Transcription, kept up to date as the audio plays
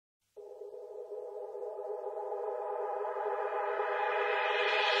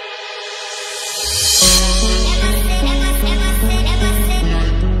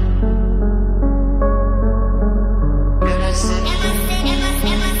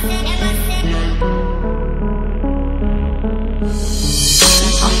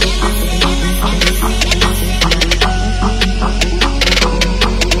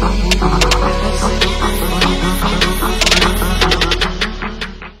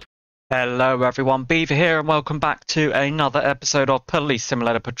Hello everyone, Beaver here and welcome back to another episode of Police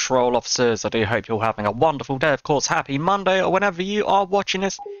Simulator Patrol Officers. I do hope you're having a wonderful day, of course, happy Monday or whenever you are watching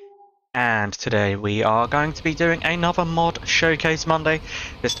this. And today we are going to be doing another mod showcase Monday.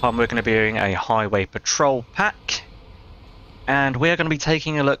 This time we're going to be doing a highway patrol pack. And we're going to be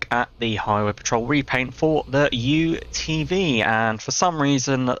taking a look at the highway patrol repaint for the UTV. And for some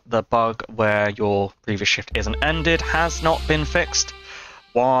reason the bug where your previous shift isn't ended has not been fixed.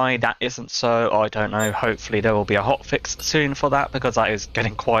 Why that isn't so, I don't know. Hopefully there will be a hotfix soon for that, because that is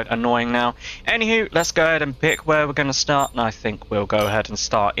getting quite annoying now. Anywho, let's go ahead and pick where we're going to start, and I think we'll go ahead and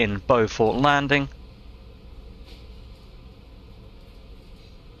start in Beaufort Landing.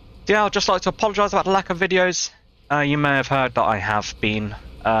 Yeah, I'd just like to apologise about the lack of videos. You may have heard that I have been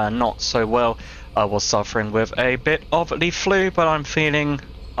not so well. I was suffering with a bit of the flu, but I'm feeling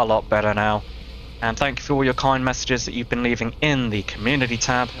a lot better now. And thank you for all your kind messages that you've been leaving in the community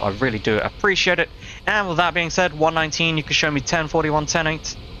tab. I really do appreciate it. And with that being said, 119, you can show me 1041,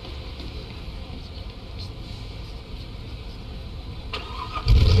 108.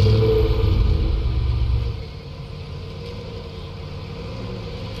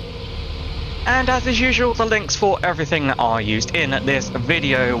 And as is usual, the links for everything that are used in this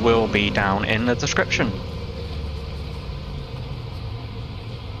video will be down in the description.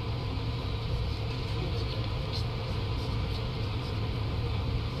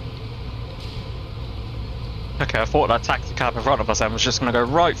 Okay, I thought that taxi cab in front of us then was just going to go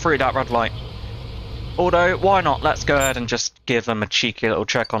right through that red light. Although, why not? Let's go ahead and just give them a cheeky little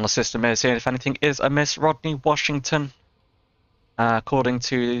check on the system here, see if anything is amiss. Rodney Washington. According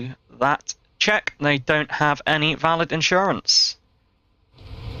to that check, they don't have any valid insurance.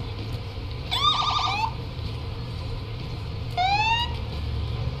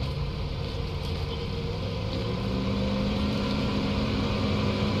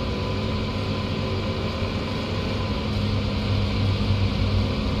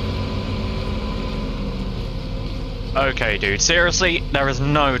 Okay, dude, seriously, there is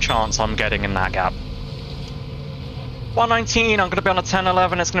no chance I'm getting in that gap. 119, I'm going to be on a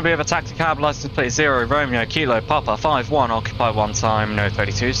 1011, it's going to be with a taxi cab, license plate 0, Romeo, Kilo, Papa, 51, occupy one time, no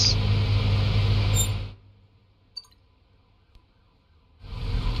 32s.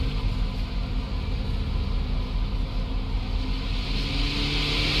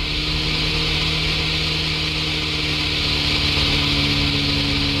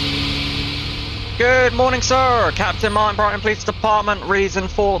 Good morning, sir. Captain Martin Brighton Police Department. Reason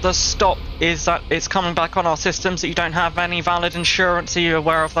for the stop is that it's coming back on our systems that you don't have any valid insurance. Are you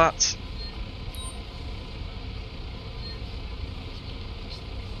aware of that?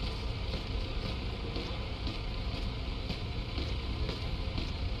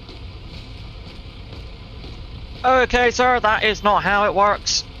 Okay, sir, that is not how it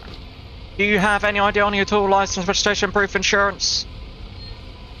works. Do you have any idea on your tool license, registration, proof, insurance?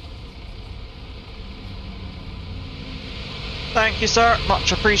 Thank you, sir.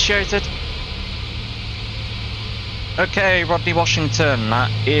 Much appreciated. Okay, Rodney Washington,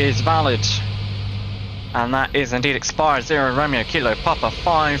 that is valid. And that is indeed expired. 0 Romeo Kilo Papa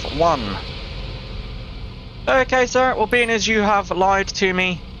 51. Okay, sir. Well, being as you have lied to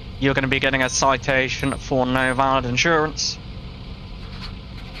me, you're going to be getting a citation for no valid insurance.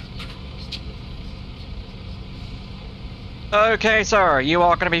 Okay, sir. You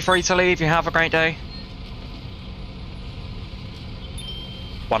are going to be free to leave. You have a great day.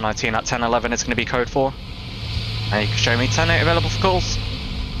 119 at 1011 is going to be code 4. And you can show me 10-8 available for calls.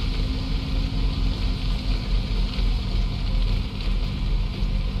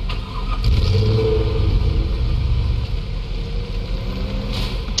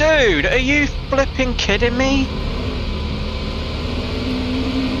 Dude, are you flipping kidding me?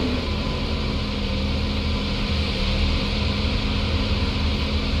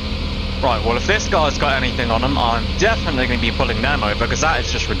 Right, well, if this guy's got anything on him, I'm definitely going to be pulling them over, because that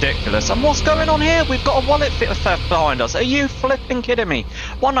is just ridiculous. And what's going on here? We've got a wallet theft behind us. Are you flipping kidding me?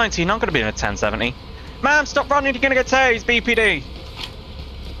 119, I'm going to be in a 1070. Ma'am, stop running, you're going to get tased, BPD.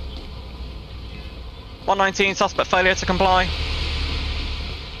 119, suspect failure to comply.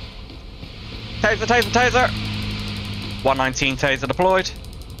 Taser, taser, taser. 119, taser deployed.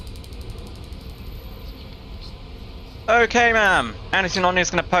 Okay, ma'am. Anything on you is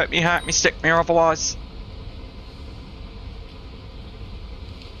going to poke me, hack me, stick me, or otherwise.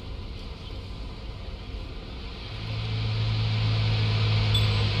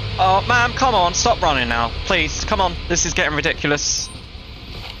 Oh, ma'am, come on. Stop running now. Please, come on. This is getting ridiculous.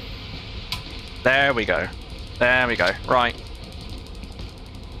 There we go. There we go. Right.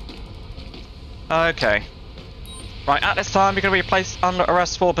 Okay. Right, at this time, you're going to be placed under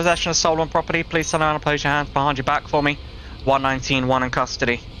arrest for possession of stolen property. Please turn around and place your hands behind your back for me. 119, 1 in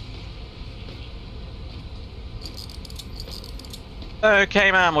custody.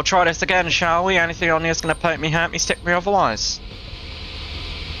 Okay, ma'am, we'll try this again, shall we? Anything on here is going to poke me, hurt me, stick me otherwise.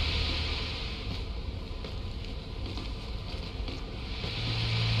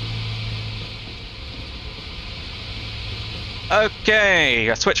 Okay,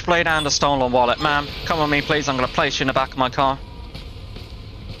 a switchblade and a stolen wallet, ma'am. Come with me, please. I'm going to place you in the back of my car.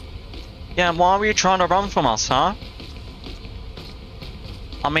 Yeah, why were you trying to run from us, huh?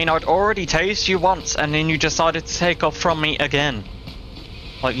 I mean, I'd already tased you once, and then you decided to take off from me again.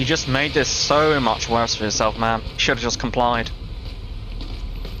 Like, you just made this so much worse for yourself, ma'am. You should have just complied.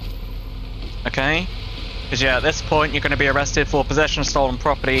 Okay? Because, yeah, at this point, you're going to be arrested for possession of stolen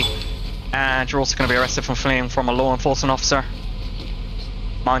property, and you're also going to be arrested for fleeing from a law enforcement officer.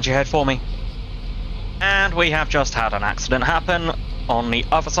 Mind your head for me. And we have just had an accident happen on the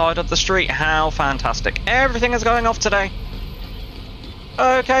other side of the street. How fantastic. Everything is going off today.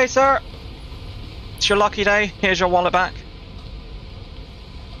 Okay, sir. It's your lucky day. Here's your wallet back.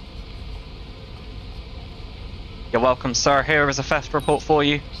 You're welcome, sir. Here is a theft report for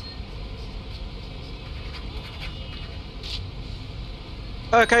you.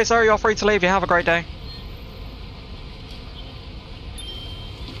 Okay, sir. You're free to leave. You have a great day.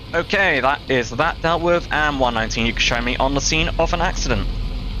 Okay, that is that dealt with, and 119, you can show me on the scene of an accident.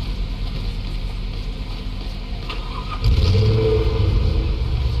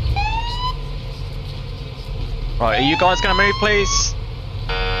 Right, are you guys going to move, please?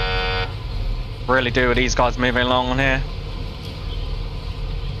 Really do with these guys moving along on here.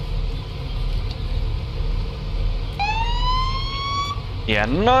 Yeah,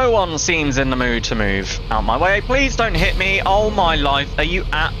 no one seems in the mood to move. Out my way, please don't hit me. Oh my life, are you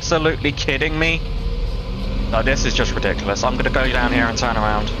absolutely kidding me? No, this is just ridiculous. I'm gonna go down here and turn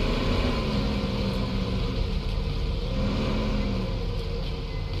around.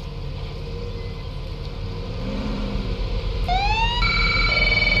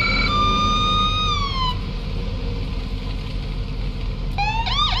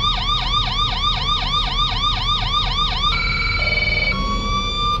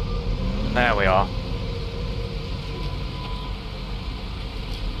 There we are.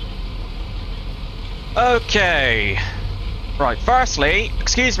 Okay. Right, firstly,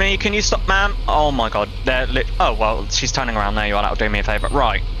 excuse me, can you stop, ma'am? Oh my god, oh, well, she's turning around. There you are, that'll do me a favour.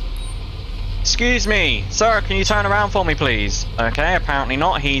 Right. Excuse me, sir, can you turn around for me, please? Okay, apparently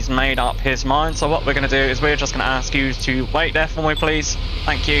not. He's made up his mind, so what we're going to do is we're just going to ask you to wait there for me, please.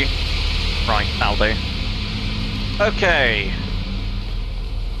 Thank you. Right, that'll do. Okay.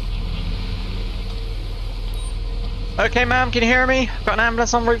 Okay, ma'am, can you hear me? I've got an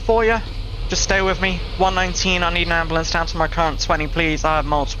ambulance en route for you. Just stay with me. 119, I need an ambulance down to my current 20, please. I have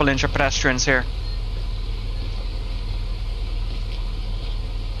multiple injured pedestrians here.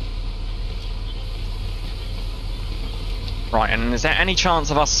 Right, and is there any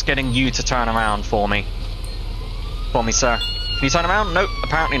chance of us getting you to turn around for me? For me, sir. Can you turn around? Nope,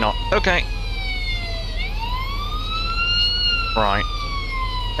 apparently not. Okay. Right.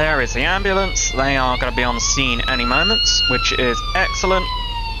 There is the ambulance. They are going to be on the scene any moment, which is excellent.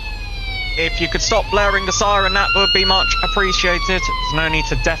 If you could stop blaring the siren, that would be much appreciated. There's no need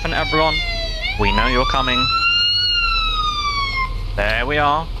to deafen everyone. We know you're coming. There we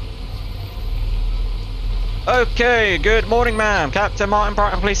are. Okay, good morning, ma'am. Captain Martin,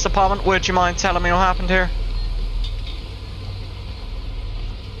 Brighton Police Department. Would you mind telling me what happened here?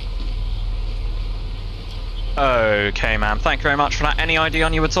 Okay, ma'am. Thank you very much for that. Any ID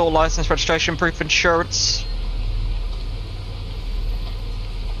on you at all? License, registration, proof of insurance?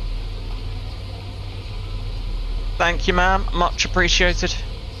 Thank you, ma'am. Much appreciated.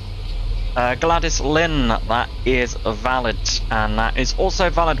 Gladys Lynn, that is valid. And that is also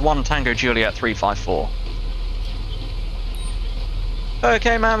valid 1 Tango Juliet 354.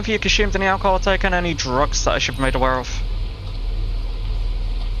 Okay, ma'am. Have you consumed any alcohol or taken any drugs that I should be made aware of?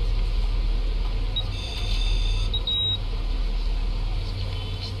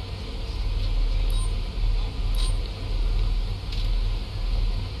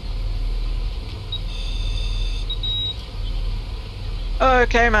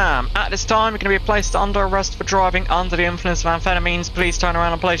 Okay, ma'am. At this time, you're going to be placed under arrest for driving under the influence of amphetamines. Please turn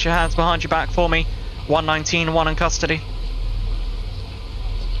around and place your hands behind your back for me. 119, 1 in custody.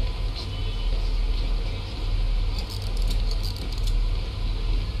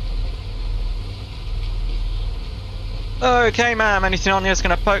 Okay, ma'am. Anything on here is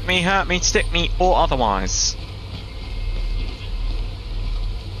going to poke me, hurt me, stick me, or otherwise.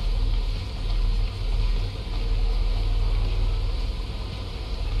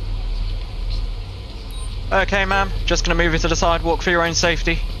 Okay, ma'am. Just gonna move you to the sidewalk for your own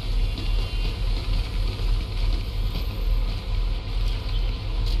safety.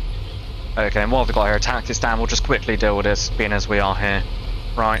 Okay, and what have we got here? A taxi stand. We'll just quickly deal with this, being as we are here.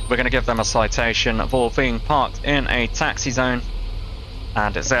 Right, we're gonna give them a citation for being parked in a taxi zone.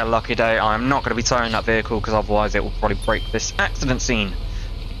 And it's their lucky day. I'm not gonna be towing that vehicle because otherwise it will probably break this accident scene.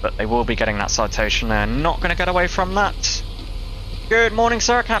 But they will be getting that citation. They're not gonna get away from that. Good morning,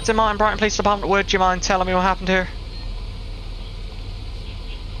 sir. Captain Martin, Brighton Police Department. Would you mind telling me what happened here?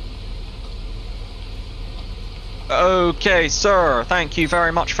 Okay, sir. Thank you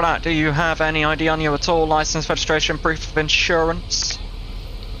very much for that. Do you have any ID on you at all? License, registration, proof of insurance?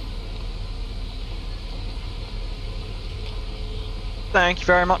 Thank you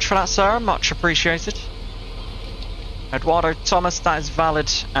very much for that, sir. Much appreciated. Eduardo Thomas, that is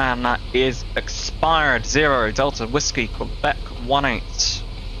valid, and that is expired. 0 Delta Whiskey, Quebec 18.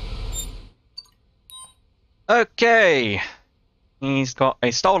 Okay. He's got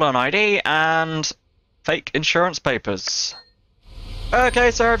a stolen ID and fake insurance papers.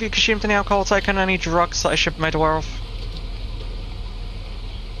 Okay, sir, have you consumed any alcohol, taken any drugs that I should be made aware of?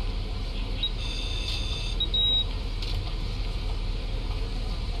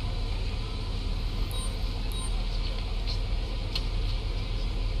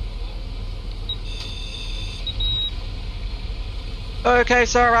 Okay,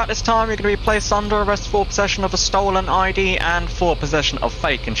 sir, at this time you're going to be placed under arrest for possession of a stolen ID and for possession of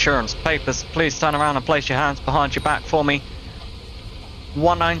fake insurance papers. Please turn around and place your hands behind your back for me.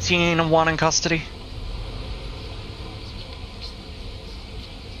 119 and 1 in custody.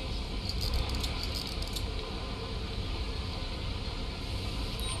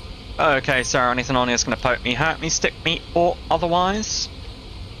 Okay, sir, anything on here is going to poke me, hurt me, stick me, or otherwise?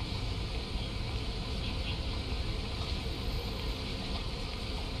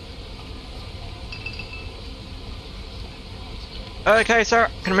 Okay, sir,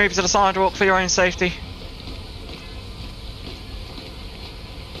 can move you to the sidewalk for your own safety.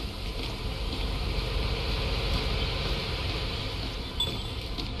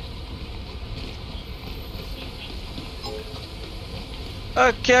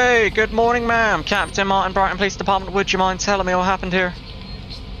 Okay, good morning, ma'am. Captain Martin, Brighton Police Department. Would you mind telling me what happened here?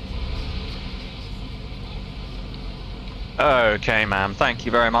 Okay, ma'am. Thank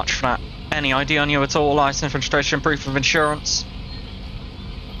you very much for that. Any ID on you at all? License, registration, proof of insurance?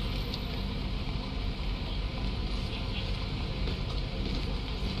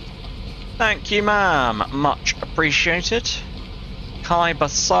 Thank you, ma'am. Much appreciated. Kai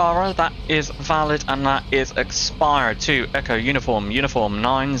Basara, that is valid and that is expired. To Echo Uniform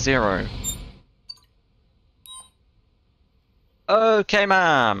 90. Okay,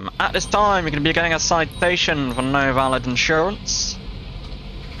 ma'am. At this time, you're going to be getting a citation for no valid insurance.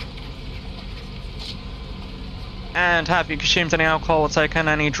 And have you consumed any alcohol or taken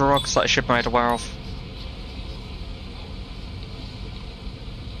any drugs that I should be made aware of?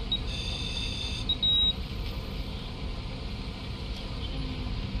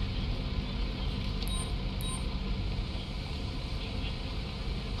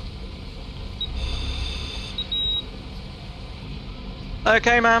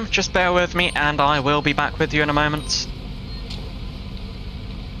 Okay, ma'am, just bear with me and I will be back with you in a moment.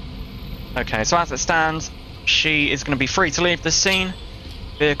 Okay, so as it stands, she is going to be free to leave the scene.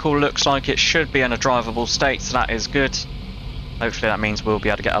 Vehicle looks like it should be in a drivable state, so that is good. Hopefully that means we'll be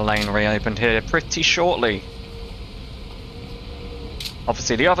able to get a lane reopened here pretty shortly.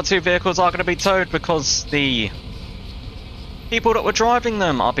 Obviously the other two vehicles are going to be towed because the people that were driving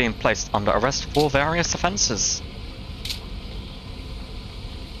them are being placed under arrest for various offences.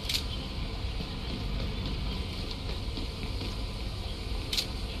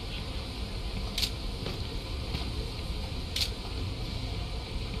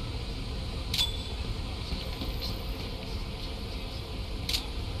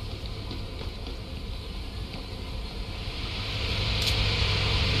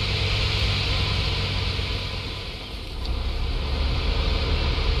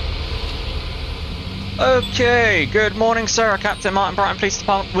 Okay, good morning, sir. Captain Martin, Brighton Police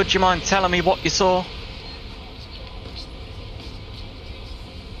Department. Would you mind telling me what you saw?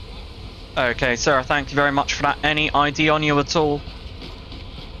 Okay, sir, thank you very much for that. Any ID on you at all?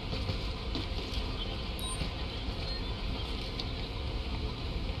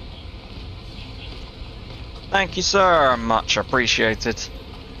 Thank you, sir. Much appreciated.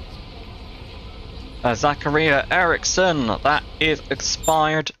 Zachariah Erickson, that is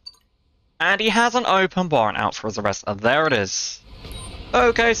expired. And he has an open warrant out for his arrest. There it is.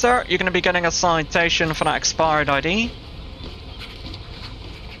 Okay, sir, you're going to be getting a citation for that expired ID.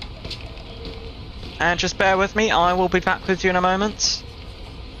 and just bear with me, I will be back with you in a moment.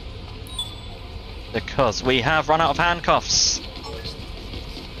 Because we have run out of handcuffs.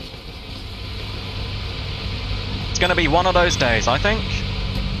 It's going to be one of those days, I think.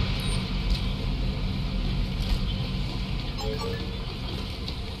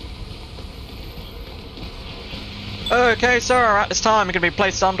 Okay, sir, at this time you're going to be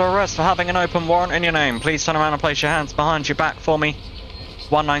placed under arrest for having an open warrant in your name. Please turn around and place your hands behind your back for me.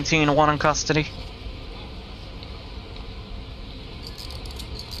 119, one in custody.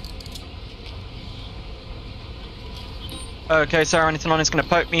 Okay, sir, anything on is going to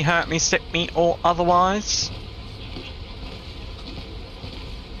poke me, hurt me, stick me, or otherwise?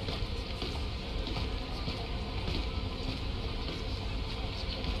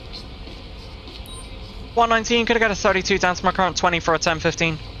 $119, could I get a 32 down to my current 20 for a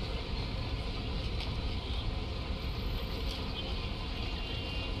 10-15?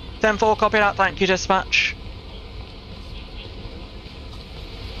 $10-4, copy that, thank you, dispatch.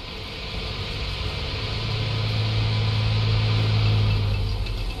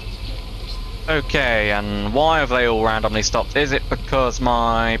 Okay, and why have they all randomly stopped? Is it because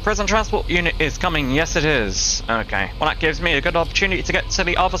my prison transport unit is coming? Yes, it is. Okay, well that gives me a good opportunity to get to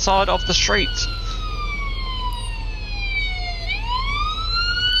the other side of the street.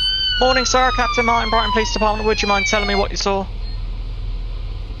 Morning, sir. Captain Martin, Brighton Police Department. Would you mind telling me what you saw?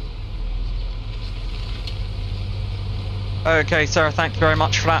 Okay, sir. Thank you very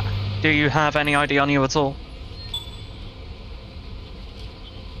much for that. Do you have any ID on you at all?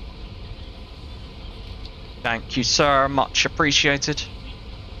 Thank you, sir. Much appreciated.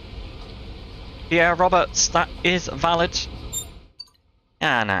 Yeah, Roberts, that is valid.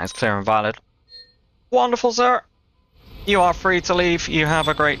 And that is clear and valid. Wonderful, sir. You are free to leave. You have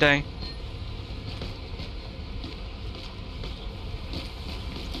a great day.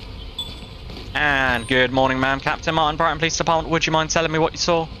 And good morning, ma'am. Captain Martin, Brighton Police Department. Would you mind telling me what you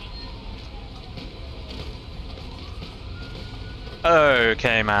saw?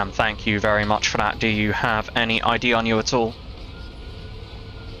 Okay, ma'am. Thank you very much for that. Do you have any ID on you at all?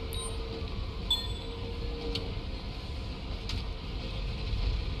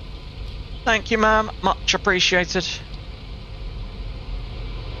 Thank you, ma'am. Much appreciated.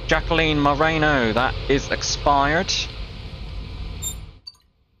 Jacqueline Moreno, that is expired.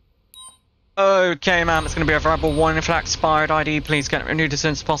 Okay, ma'am, it's going to be a verbal warning for that expired ID. Please get it renewed as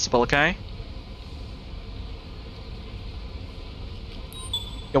soon as possible, okay?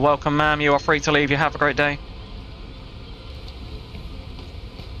 You're welcome, ma'am. You are free to leave. You have a great day.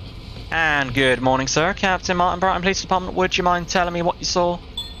 And good morning, sir. Captain Martin, Brighton Police Department. Would you mind telling me what you saw?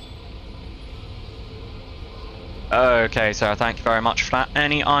 Okay, sir. Thank you very much for that.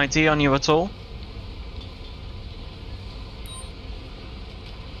 Any ID on you at all?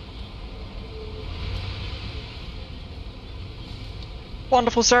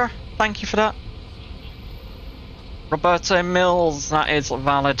 Wonderful, sir. Thank you for that. Roberto Mills, that is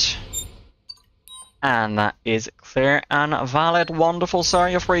valid. And that is clear and valid. Wonderful, sir.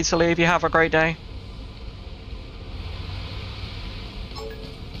 You're free to leave. You have a great day.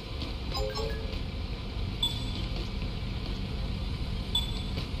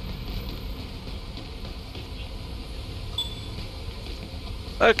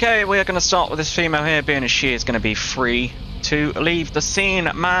 Okay, we are going to start with this female here, being as she is going to be free to leave the scene.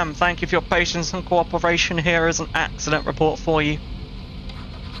 Ma'am, thank you for your patience and cooperation. Here is an accident report for you.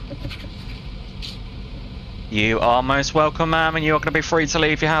 You are most welcome, ma'am, and you are going to be free to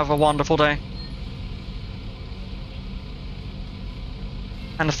leave. You have a wonderful day.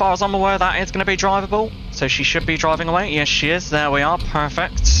 And as far as I'm aware, that is going to be drivable, so she should be driving away. Yes, she is. There we are.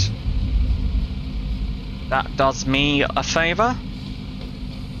 Perfect. That does me a favour.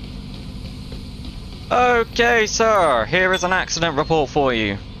 Okay, sir. Here is an accident report for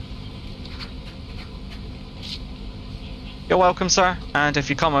you. You're welcome, sir. And if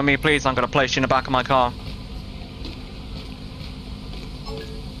you come with me, please, I'm going to place you in the back of my car.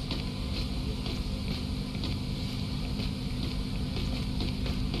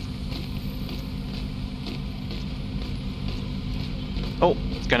 Oh,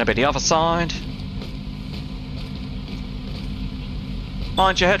 it's going to be the other side.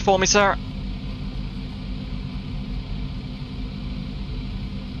 Mind your head for me, sir.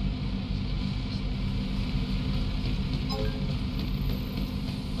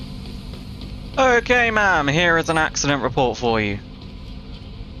 Okay, ma'am, here is an accident report for you.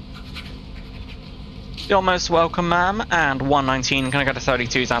 You're most welcome, ma'am, and 119, can I get a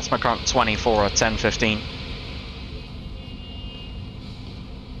 32 down to my current 20 for a 10-15?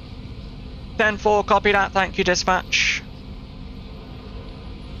 10-4, copy that, thank you, dispatch.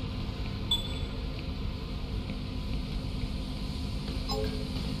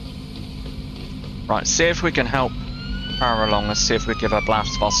 Right, see if we can help her along. Let's see if we give her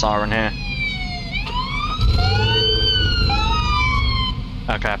blast of our siren here.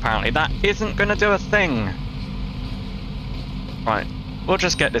 Okay, apparently that isn't going to do a thing. Right, we'll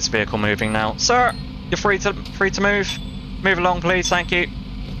just get this vehicle moving now. Sir, you're free to move. Move along, please. Thank you.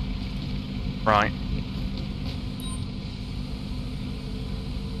 Right.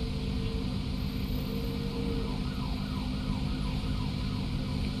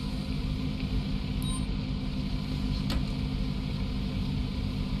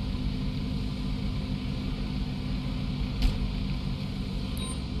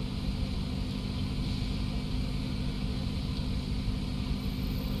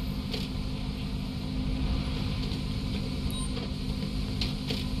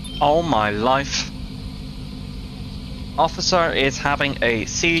 Oh my life. Officer is having a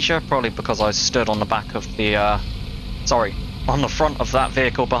seizure, probably because I stood on the back of the, sorry, on the front of that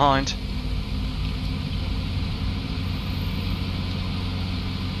vehicle behind.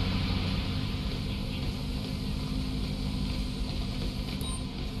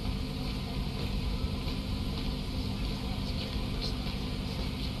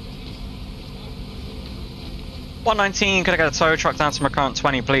 $119, could I get a tow truck down to my current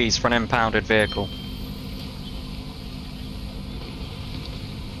 20, please, for an impounded vehicle?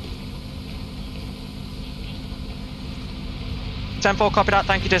 $10-4, copy that,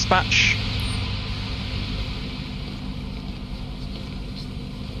 thank you, dispatch.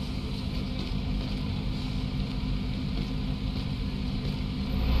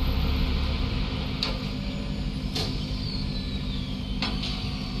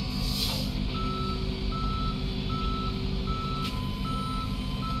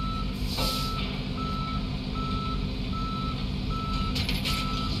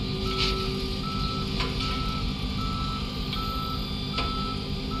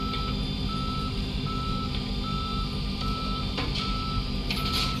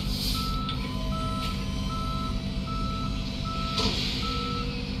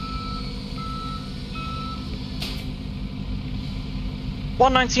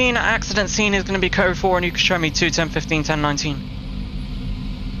 $119, accident scene is going to be code 4, and you can show me 2, 10, 15, 10, 19.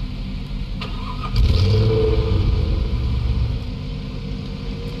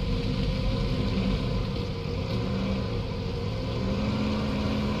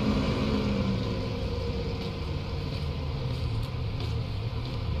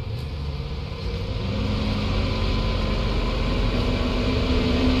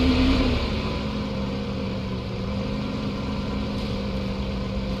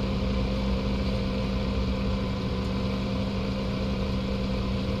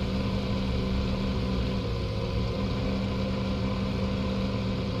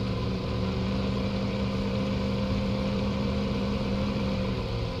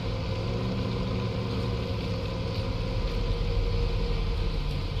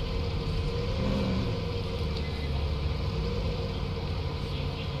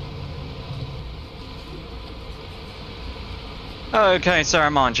 Okay, sir,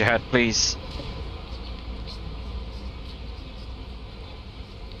 mind your head, please.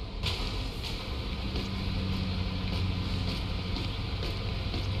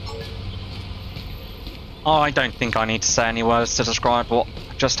 Oh, I don't think I need to say any words to describe what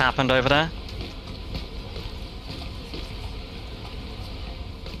just happened over there.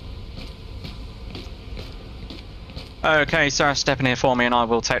 Okay, sir, step in here for me and I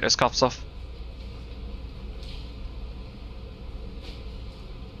will take those cuffs off.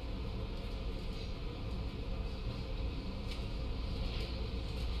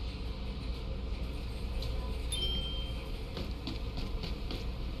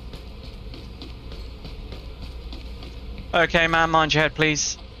 Okay, ma'am, mind your head,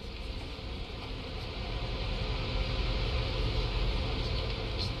 please.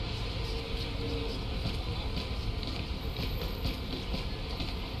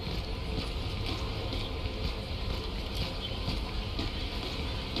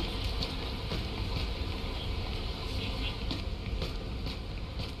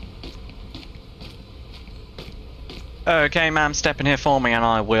 Okay, ma'am, step in here for me and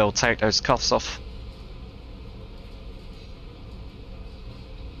I will take those cuffs off.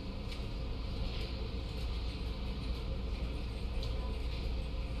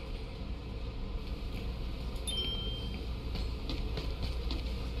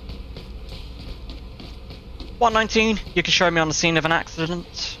 $119, you can show me on the scene of an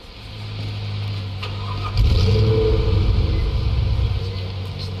accident.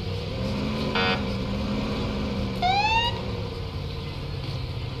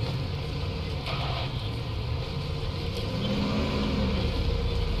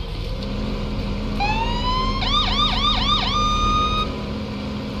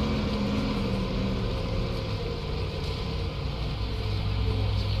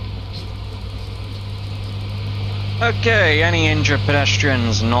 Okay, any injured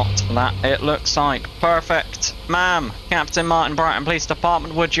pedestrians? Not that it looks like. Perfect. Ma'am, Captain Martin Brighton Police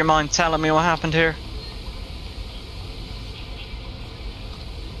Department, would you mind telling me what happened here?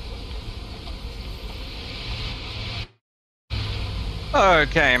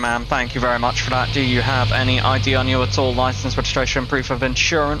 Okay, ma'am, thank you very much for that. Do you have any ID on you at all? License, registration, proof of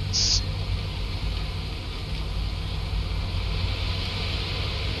insurance?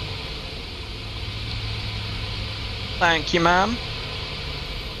 Thank you, ma'am.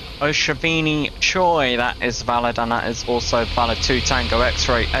 Oshavini Choi, that is valid, and that is also valid to Tango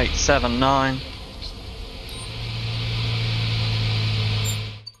X-ray 879.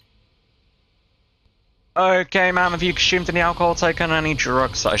 Okay, ma'am, have you consumed any alcohol, taken any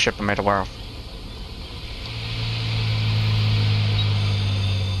drugs that I should be made aware of?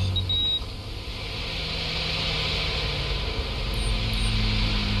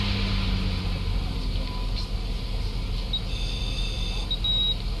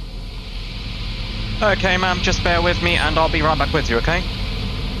 Okay, ma'am, just bear with me and I'll be right back with you, okay?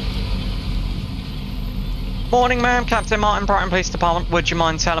 Morning, ma'am, Captain Martin Brighton Police Department. Would you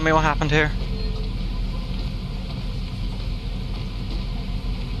mind telling me what happened here?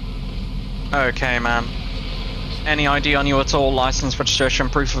 Okay, ma'am. Any ID on you at all? License, registration,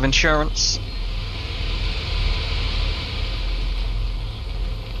 proof of insurance?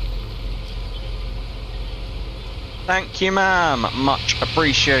 Thank you, ma'am. Much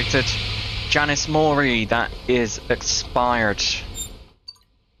appreciated. Janice Maury, that is expired.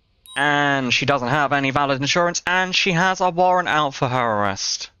 And she doesn't have any valid insurance, and she has a warrant out for her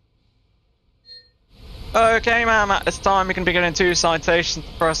arrest. Okay, ma'am, at this time we can begin in 2 citations.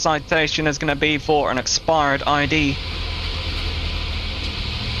 The first citation is going to be for an expired ID.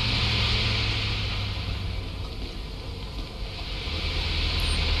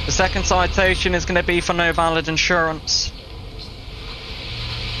 The second citation is going to be for no valid insurance.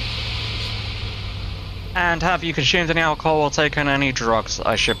 And have you consumed any alcohol or taken any drugs that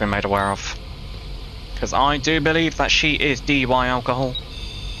I should be made aware of? Because I do believe that she is DUI alcohol.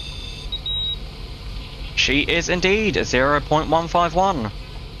 She is indeed 0.151.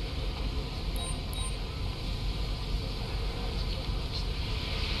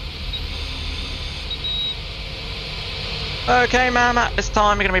 Okay, ma'am, at this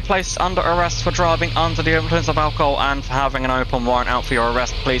time you're going to be placed under arrest for driving under the influence of alcohol and for having an open warrant out for your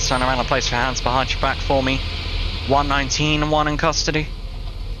arrest. Please turn around and place your hands behind your back for me. 119 and 1 in custody.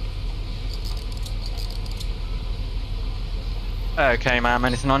 Okay, ma'am,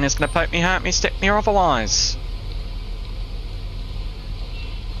 anything on you is going to poke me, hurt me, stick me, or otherwise?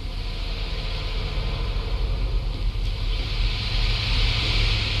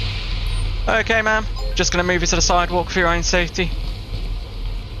 Okay, ma'am, just going to move you to the sidewalk for your own safety.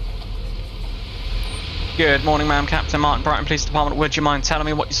 Good morning, ma'am, Captain Martin Brighton Police Department. Would you mind telling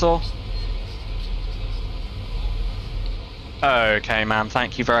me what you saw? Okay, ma'am,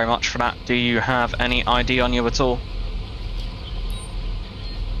 thank you very much for that. Do you have any ID on you at all?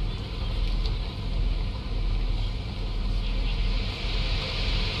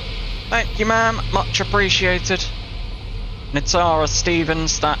 Thank you, ma'am, much appreciated. Nitara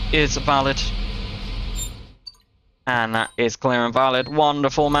Stevens, that is valid. And that is clear and valid.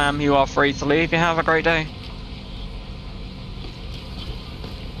 Wonderful, ma'am, you are free to leave. You have a great day.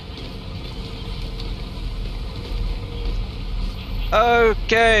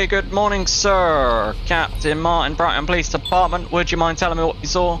 Okay, good morning, sir. Captain Martin Brighton Police Department, would you mind telling me what you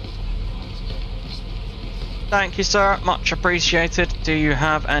saw? Thank you, sir, much appreciated. Do you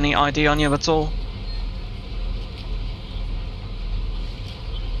have any ID on you at all?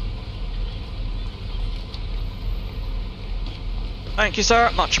 Thank you,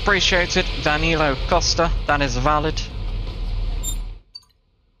 sir, much appreciated. Danilo Costa, that is valid.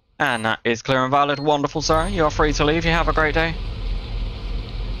 And that is clear and valid. Wonderful, sir, you are free to leave. You have a great day.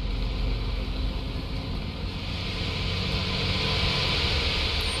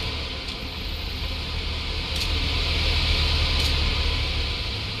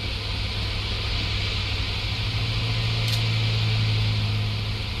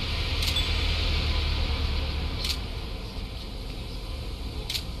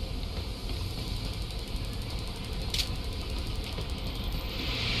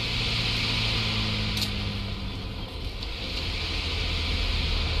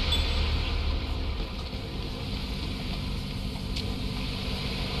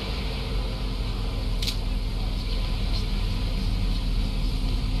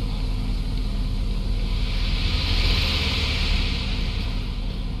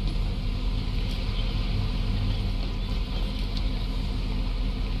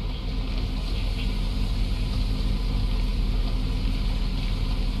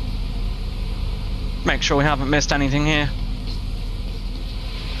 make sure we haven't missed anything here.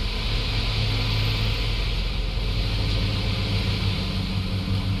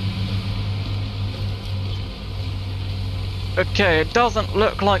 Okay, it doesn't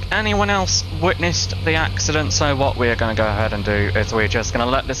look like anyone else witnessed the accident, so what we're going to go ahead and do is we're just going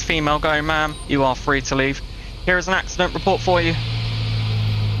to let this female go. Ma'am, you are free to leave. Here is an accident report for you.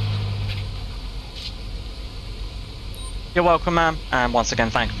 You're welcome, ma'am, and once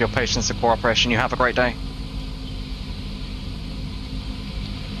again, thank you for your patience and cooperation. You have a great day.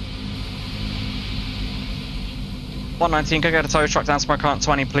 (119), go get a tow truck down to my current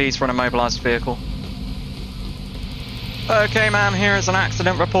 20, please, for an immobilised vehicle. Okay, ma'am, here is an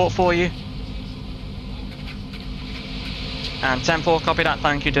accident report for you. And 10-4, copy that,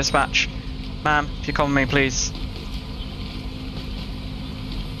 thank you, dispatch. Ma'am, if you come with me, please.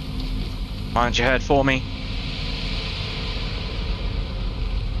 Mind your head for me.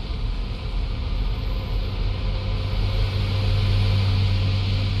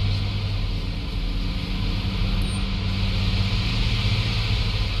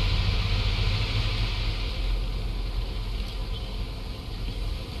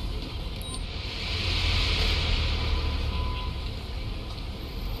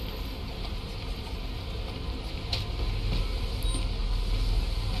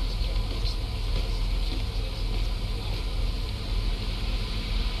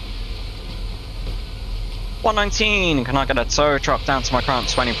 (119), can I get a tow truck down to my current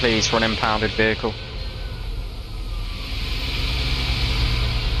 20, please, for an impounded vehicle?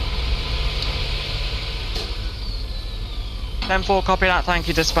 (10-4), copy that, thank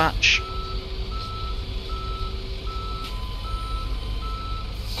you, dispatch.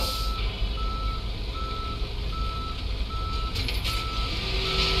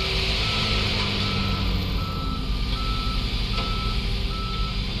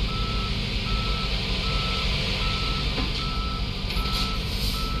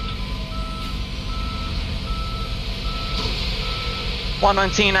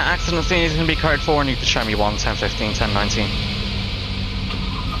 (119), that accident scene is going to be code 4, and you can show me 1, 10, 15, 10, 19.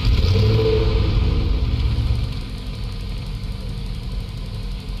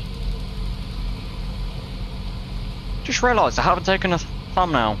 Just realised I haven't taken a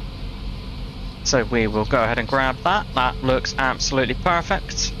thumbnail. So we will go ahead and grab that. That looks absolutely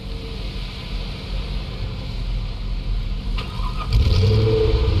perfect.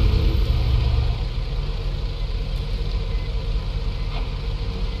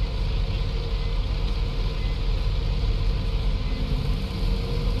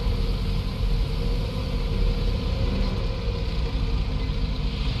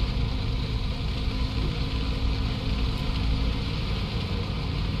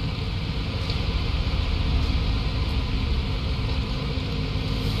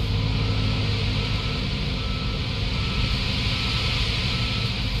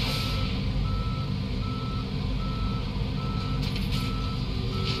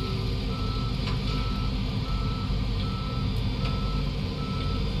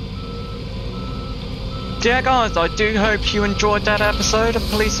 Yeah guys, I do hope you enjoyed that episode of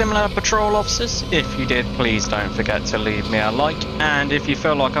Police Simulator Patrol Officers. If you did, please don't forget to leave me a like, and if you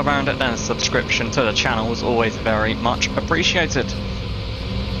feel like I've earned it, then a subscription to the channel is always very much appreciated.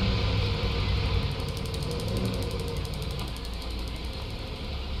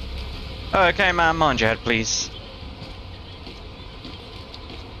 Okay man, mind your head please.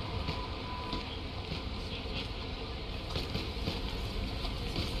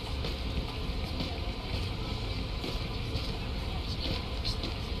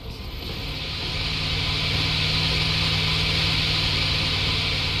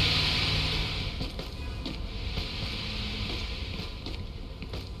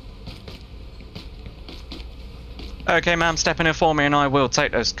 Okay ma'am, step in here for me and I will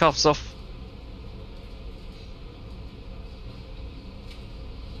take those cuffs off.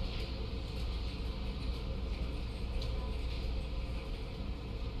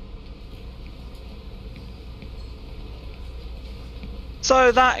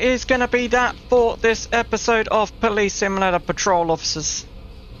 So that is going to be that for this episode of Police Simulator Patrol Officers.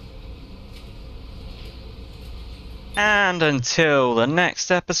 And until the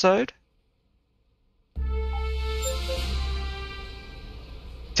next episode,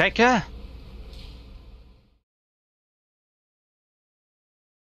 take care.